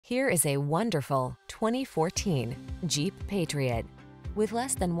Here is a wonderful 2014 Jeep Patriot. With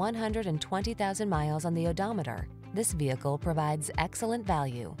less than 120,000 miles on the odometer, this vehicle provides excellent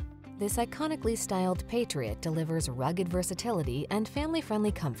value. This iconically styled Patriot delivers rugged versatility and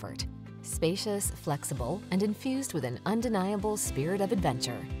family-friendly comfort. Spacious, flexible, and infused with an undeniable spirit of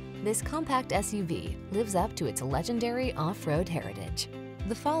adventure, this compact SUV lives up to its legendary off-road heritage.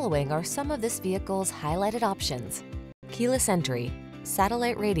 The following are some of this vehicle's highlighted options: keyless entry,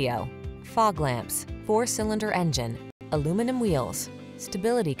 satellite radio, fog lamps, 4-cylinder engine, aluminum wheels,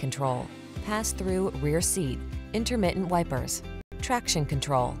 stability control, pass-through rear seat, intermittent wipers, traction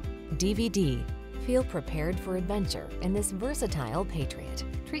control, DVD. Feel prepared for adventure in this versatile Patriot.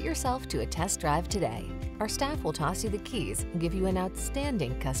 Treat yourself to a test drive today. Our staff will toss you the keys and give you an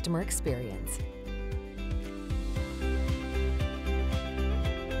outstanding customer experience.